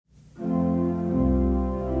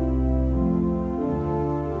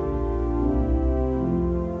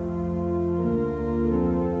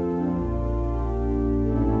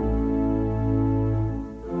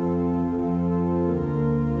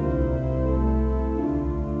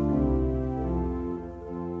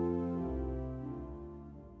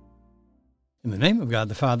In the name of God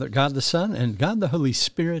the Father, God the Son, and God the Holy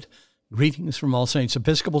Spirit, greetings from All Saints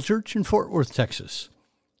Episcopal Church in Fort Worth, Texas.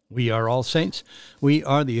 We are All Saints. We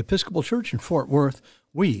are the Episcopal Church in Fort Worth.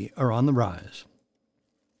 We are on the rise.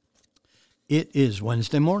 It is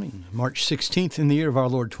Wednesday morning, March 16th in the year of our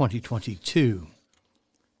Lord 2022.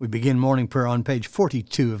 We begin morning prayer on page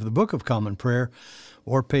 42 of the Book of Common Prayer,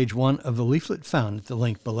 or page 1 of the leaflet found at the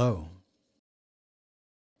link below.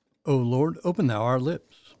 O Lord, open thou our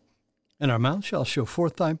lips, and our mouth shall show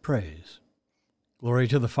forth thy praise. Glory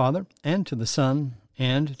to the Father, and to the Son,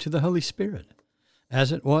 and to the Holy Spirit,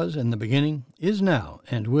 as it was in the beginning, is now,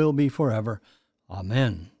 and will be forever.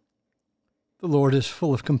 Amen. The Lord is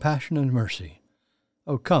full of compassion and mercy.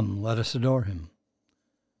 O come, let us adore him.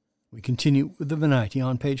 We continue with the Venite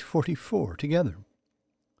on page 44 together.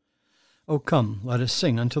 O come, let us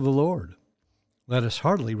sing unto the Lord. Let us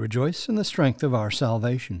heartily rejoice in the strength of our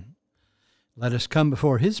salvation. Let us come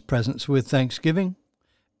before his presence with thanksgiving,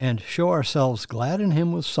 and show ourselves glad in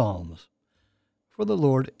him with psalms. For the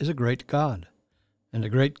Lord is a great God, and a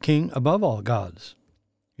great King above all gods.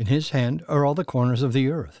 In his hand are all the corners of the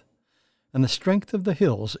earth, and the strength of the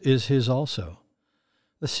hills is his also.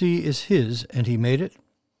 The sea is his, and he made it,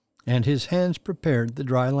 and his hands prepared the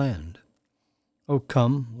dry land. O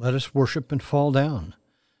come, let us worship and fall down,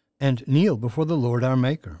 and kneel before the Lord our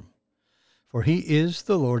Maker. For he is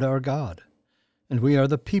the Lord our God, and we are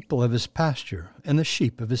the people of his pasture, and the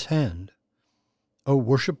sheep of his hand. O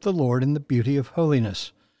worship the Lord in the beauty of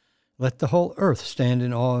holiness. Let the whole earth stand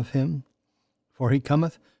in awe of him. For he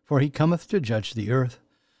cometh to judge the earth,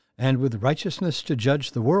 and with righteousness to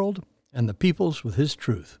judge the world, and the peoples with his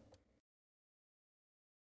truth.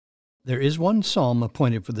 There is one psalm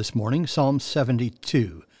appointed for this morning, Psalm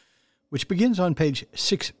 72, which begins on page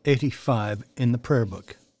 685 in the prayer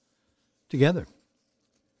book. Together,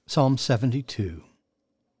 Psalm 72.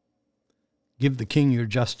 Give the king your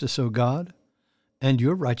justice, O God, and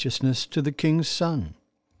your righteousness to the king's son,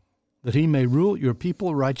 that he may rule your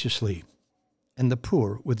people righteously, and the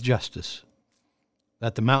poor with justice,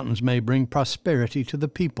 that the mountains may bring prosperity to the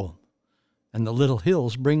people, and the little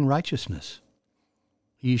hills bring righteousness.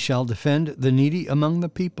 He shall defend the needy among the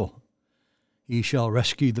people. He shall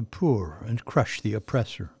rescue the poor and crush the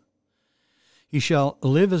oppressor. He shall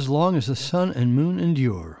live as long as the sun and moon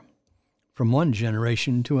endure, from one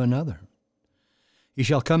generation to another. He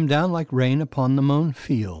shall come down like rain upon the mown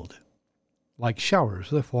field, like showers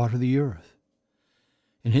that water the earth.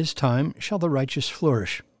 In his time shall the righteous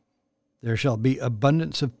flourish. There shall be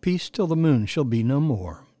abundance of peace till the moon shall be no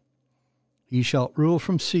more. He shall rule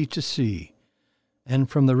from sea to sea, and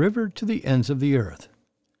from the river to the ends of the earth.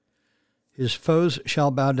 His foes shall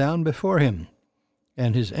bow down before him,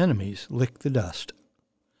 and his enemies lick the dust.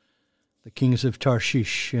 The kings of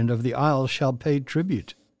Tarshish and of the isles shall pay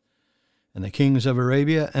tribute, and the kings of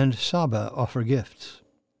Arabia and Saba offer gifts.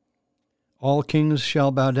 All kings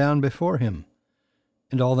shall bow down before him,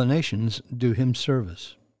 and all the nations do him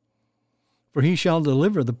service. For he shall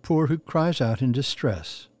deliver the poor who cries out in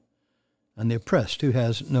distress, and the oppressed who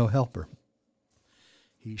has no helper.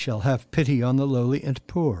 He shall have pity on the lowly and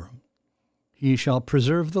poor. He shall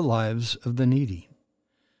preserve the lives of the needy.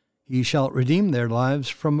 He shall redeem their lives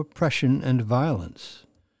from oppression and violence,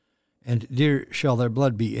 and dear shall their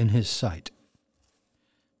blood be in his sight.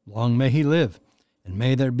 Long may he live, and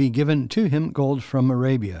may there be given to him gold from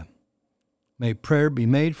Arabia. May prayer be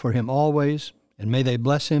made for him always, and may they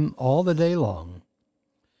bless him all the day long.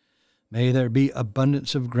 May there be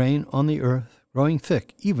abundance of grain on the earth, growing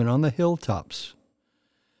thick even on the hilltops.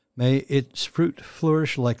 May its fruit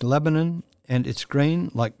flourish like Lebanon, and its grain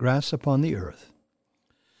like grass upon the earth.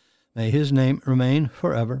 May his name remain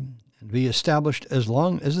forever, and be established as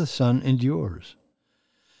long as the sun endures.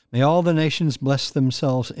 May all the nations bless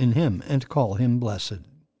themselves in him, and call him blessed.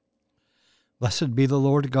 Blessed be the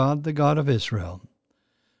Lord God, the God of Israel,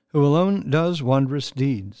 who alone does wondrous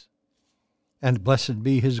deeds. And blessed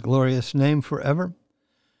be his glorious name forever,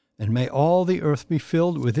 and may all the earth be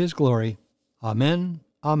filled with his glory. Amen.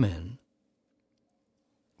 Amen.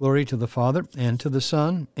 Glory to the Father, and to the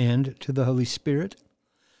Son, and to the Holy Spirit,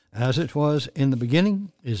 as it was in the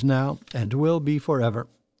beginning, is now, and will be forever.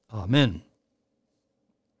 Amen.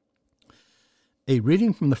 A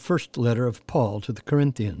reading from the first letter of Paul to the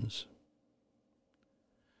Corinthians.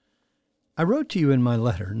 I wrote to you in my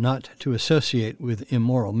letter not to associate with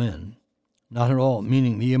immoral men, not at all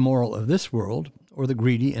meaning the immoral of this world, or the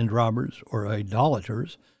greedy and robbers, or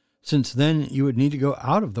idolaters, since then you would need to go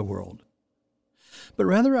out of the world. But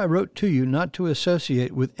rather I wrote to you not to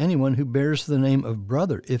associate with anyone who bears the name of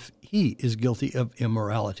brother if he is guilty of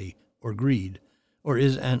immorality or greed, or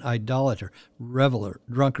is an idolater, reveler,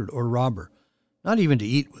 drunkard, or robber, not even to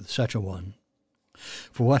eat with such a one.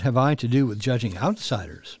 For what have I to do with judging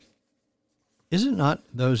outsiders? Is it not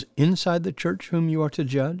those inside the church whom you are to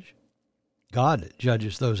judge? God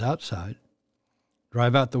judges those outside.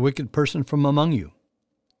 Drive out the wicked person from among you.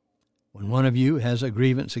 When one of you has a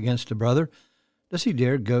grievance against a brother, does he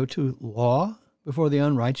dare go to law before the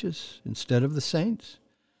unrighteous instead of the saints?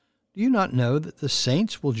 Do you not know that the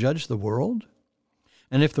saints will judge the world?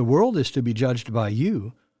 And if the world is to be judged by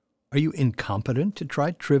you, are you incompetent to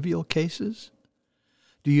try trivial cases?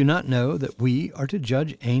 Do you not know that we are to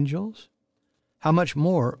judge angels? How much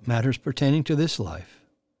more matters pertaining to this life?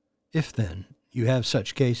 If, then, you have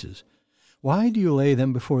such cases, why do you lay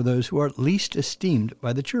them before those who are least esteemed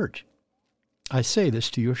by the church? I say this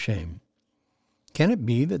to your shame. Can it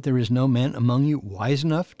be that there is no man among you wise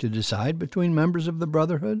enough to decide between members of the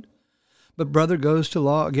brotherhood? But brother goes to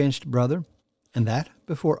law against brother, and that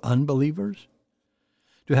before unbelievers?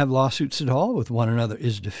 To have lawsuits at all with one another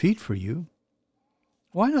is defeat for you.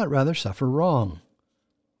 Why not rather suffer wrong?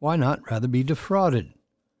 Why not rather be defrauded?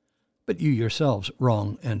 But you yourselves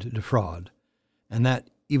wrong and defraud, and that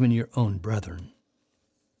even your own brethren.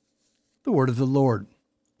 The word of the Lord.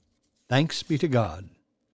 Thanks be to God.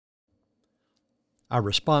 Our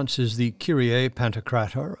response is the Kyrie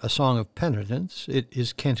Pantocrator, a song of penitence. It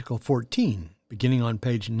is Canticle 14, beginning on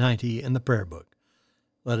page 90 in the prayer book.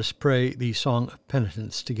 Let us pray the song of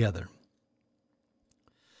penitence together.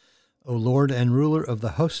 O Lord and ruler of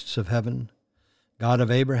the hosts of heaven, God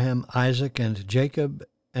of Abraham, Isaac, and Jacob,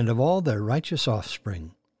 and of all their righteous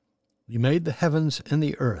offspring, you made the heavens and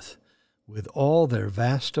the earth with all their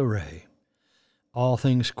vast array. All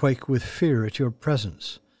things quake with fear at your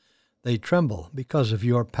presence. They tremble because of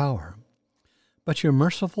your power. But your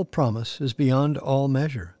merciful promise is beyond all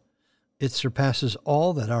measure. It surpasses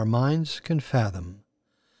all that our minds can fathom.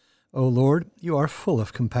 O Lord, you are full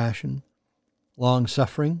of compassion,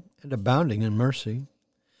 long-suffering, and abounding in mercy.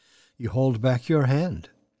 You hold back your hand.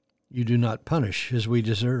 You do not punish as we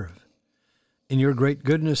deserve. In your great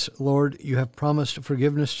goodness, Lord, you have promised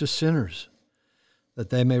forgiveness to sinners, that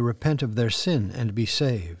they may repent of their sin and be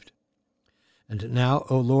saved. And now,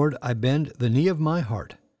 O Lord, I bend the knee of my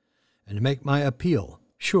heart and make my appeal,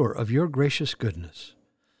 sure of your gracious goodness.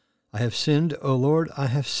 I have sinned, O Lord, I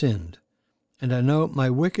have sinned, and I know my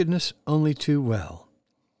wickedness only too well.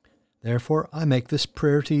 Therefore I make this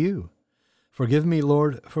prayer to you. Forgive me,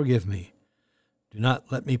 Lord, forgive me. Do not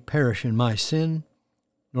let me perish in my sin,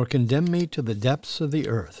 nor condemn me to the depths of the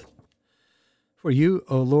earth. For you,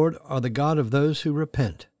 O Lord, are the God of those who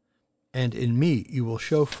repent, and in me you will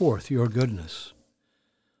show forth your goodness.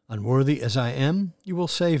 Unworthy as I am, you will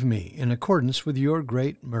save me in accordance with your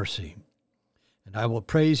great mercy, and I will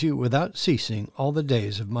praise you without ceasing all the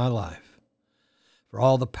days of my life. For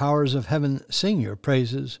all the powers of heaven sing your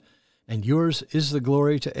praises, and yours is the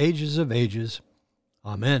glory to ages of ages.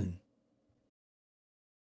 Amen.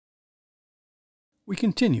 We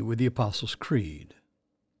continue with the Apostles' Creed.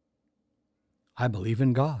 I believe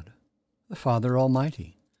in God, the Father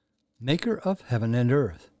Almighty, maker of heaven and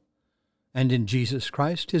earth, and in Jesus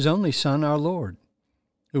Christ, his only Son, our Lord,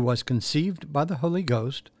 who was conceived by the Holy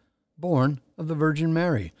Ghost, born of the Virgin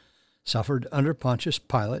Mary, suffered under Pontius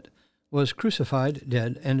Pilate, was crucified,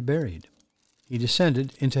 dead, and buried. He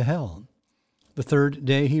descended into hell. The third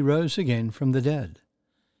day he rose again from the dead.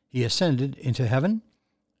 He ascended into heaven,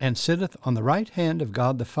 and sitteth on the right hand of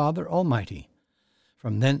God the Father Almighty.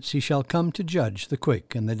 From thence he shall come to judge the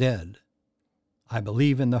quick and the dead. I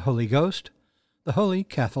believe in the Holy Ghost, the Holy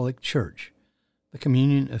Catholic Church, the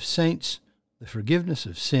communion of saints, the forgiveness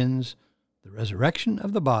of sins, the resurrection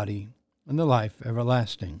of the body, and the life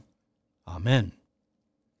everlasting. Amen.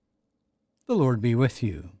 The Lord be with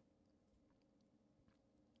you.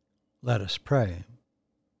 Let us pray.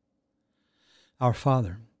 Our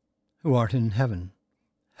Father, who art in heaven,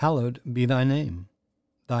 hallowed be thy name.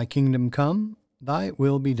 Thy kingdom come, thy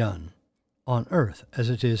will be done, on earth as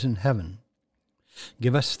it is in heaven.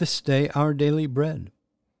 Give us this day our daily bread,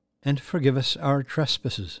 and forgive us our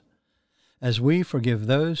trespasses, as we forgive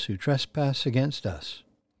those who trespass against us.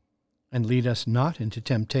 And lead us not into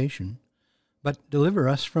temptation, but deliver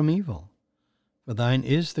us from evil. For thine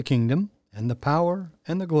is the kingdom, and the power,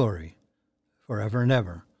 and the glory, forever and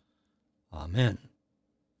ever. Amen.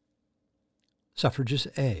 Suffrages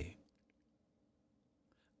A.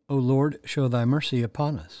 O Lord, show thy mercy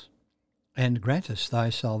upon us, and grant us thy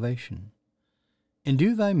salvation.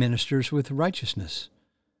 Endue thy ministers with righteousness,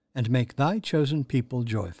 and make thy chosen people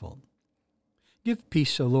joyful. Give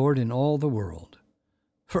peace, O Lord, in all the world,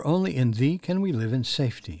 for only in thee can we live in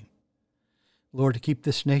safety. Lord, keep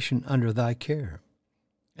this nation under thy care,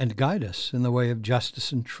 and guide us in the way of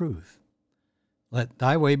justice and truth. Let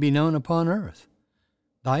thy way be known upon earth,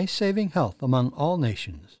 thy saving health among all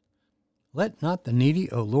nations. Let not the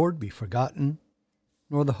needy, O Lord, be forgotten,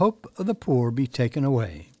 nor the hope of the poor be taken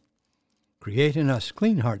away. Create in us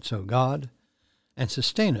clean hearts, O God, and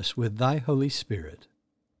sustain us with thy Holy Spirit.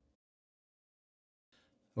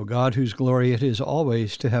 O God, whose glory it is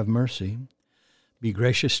always to have mercy, be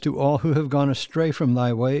gracious to all who have gone astray from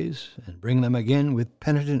thy ways, and bring them again with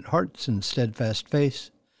penitent hearts and steadfast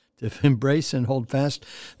face, to embrace and hold fast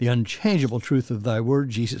the unchangeable truth of thy word,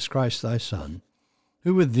 Jesus Christ thy Son,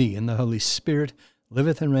 who with thee and the Holy Spirit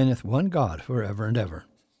liveth and reigneth one God for ever and ever.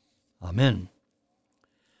 Amen.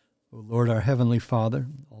 O Lord, our heavenly Father,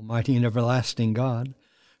 almighty and everlasting God,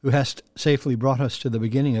 who hast safely brought us to the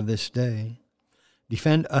beginning of this day,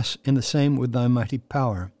 defend us in the same with thy mighty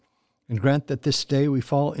power, and grant that this day we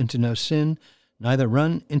fall into no sin, neither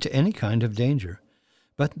run into any kind of danger,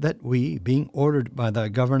 but that we, being ordered by thy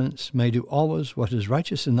governance, may do always what is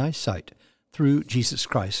righteous in thy sight, through Jesus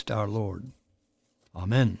Christ our Lord.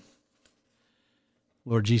 Amen.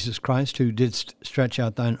 Lord Jesus Christ, who didst stretch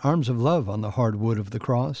out thine arms of love on the hard wood of the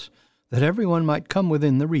cross, that every one might come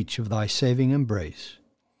within the reach of thy saving embrace,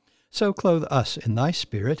 so clothe us in thy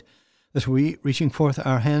Spirit, that we, reaching forth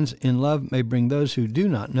our hands in love, may bring those who do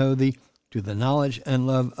not know thee to the knowledge and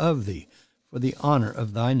love of thee, for the honor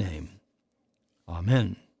of thy name.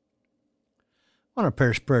 Amen. On our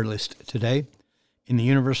parish prayer list today, in the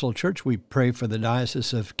Universal Church, we pray for the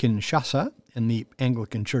Diocese of Kinshasa and the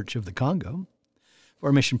Anglican Church of the Congo. For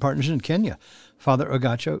our mission partners in Kenya, Father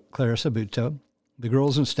Ogacho, Clarissa Buto, the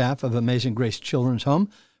girls and staff of Amazing Grace Children's Home,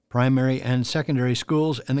 primary and secondary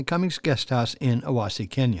schools, and the Cummings Guest House in Awasi,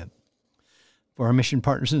 Kenya. For our mission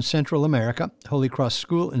partners in Central America, Holy Cross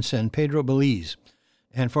School in San Pedro, Belize,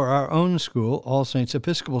 and for our own school, All Saints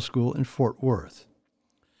Episcopal School in Fort Worth.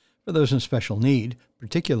 For those in special need,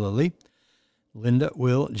 particularly Linda,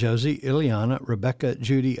 Will, Josie, Ileana, Rebecca,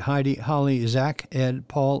 Judy, Heidi, Holly, Zach, Ed,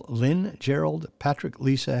 Paul, Lynn, Gerald, Patrick,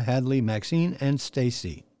 Lisa, Hadley, Maxine, and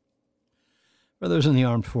Stacy. For those in the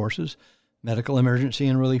armed forces, medical emergency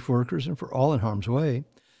and relief workers, and for all in harm's way,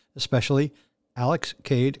 especially Alex,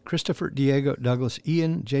 Cade, Christopher, Diego, Douglas,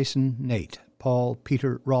 Ian, Jason, Nate, Paul,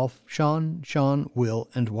 Peter, Rolf, Sean, Will,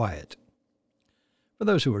 and Wyatt. For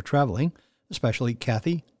those who are traveling, especially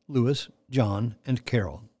Kathy, Lewis, John, and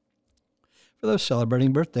Carol. For those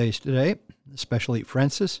celebrating birthdays today, especially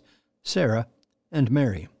Francis, Sarah, and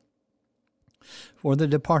Mary. For the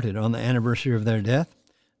departed on the anniversary of their death,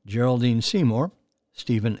 Geraldine Seymour,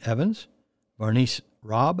 Stephen Evans, Varnice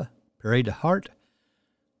Robb, Perry DeHart,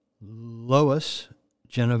 Lois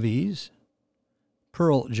Genovese,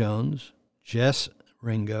 Pearl Jones, Jess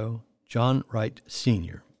Ringo, John Wright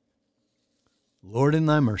Sr. Lord, in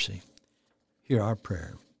thy mercy, hear our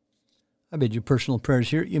prayer. I bid you personal prayers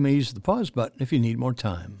here. You may use the pause button if you need more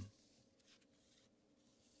time.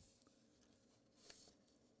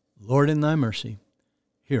 Lord, in thy mercy,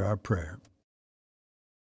 hear our prayer.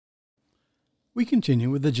 We continue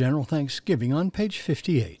with the general thanksgiving on page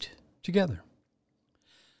 58, together.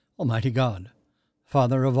 Almighty God,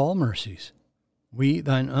 Father of all mercies, we,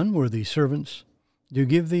 thine unworthy servants, do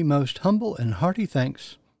give thee most humble and hearty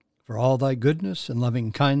thanks for all thy goodness and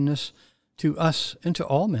loving kindness to us and to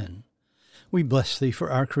all men. We bless thee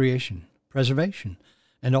for our creation, preservation,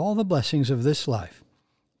 and all the blessings of this life,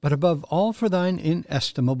 but above all for thine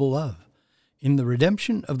inestimable love, in the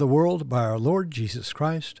redemption of the world by our Lord Jesus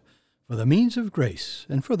Christ, for the means of grace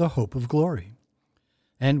and for the hope of glory.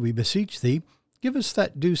 And we beseech thee, give us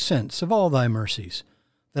that due sense of all thy mercies,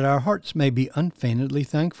 that our hearts may be unfeignedly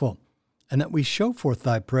thankful, and that we show forth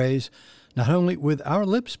thy praise, not only with our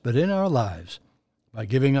lips but in our lives, by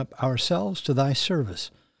giving up ourselves to thy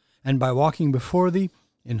service, and by walking before thee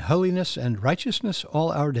in holiness and righteousness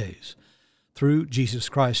all our days, through Jesus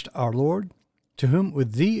Christ our Lord, to whom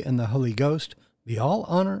with thee and the Holy Ghost be all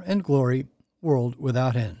honor and glory, world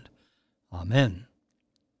without end. Amen.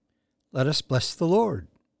 Let us bless the Lord.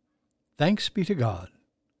 Thanks be to God.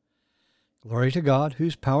 Glory to God,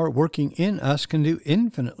 whose power working in us can do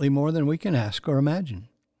infinitely more than we can ask or imagine.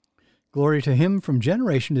 Glory to him from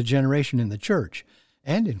generation to generation in the church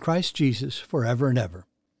and in Christ Jesus forever and ever.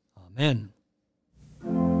 Amen.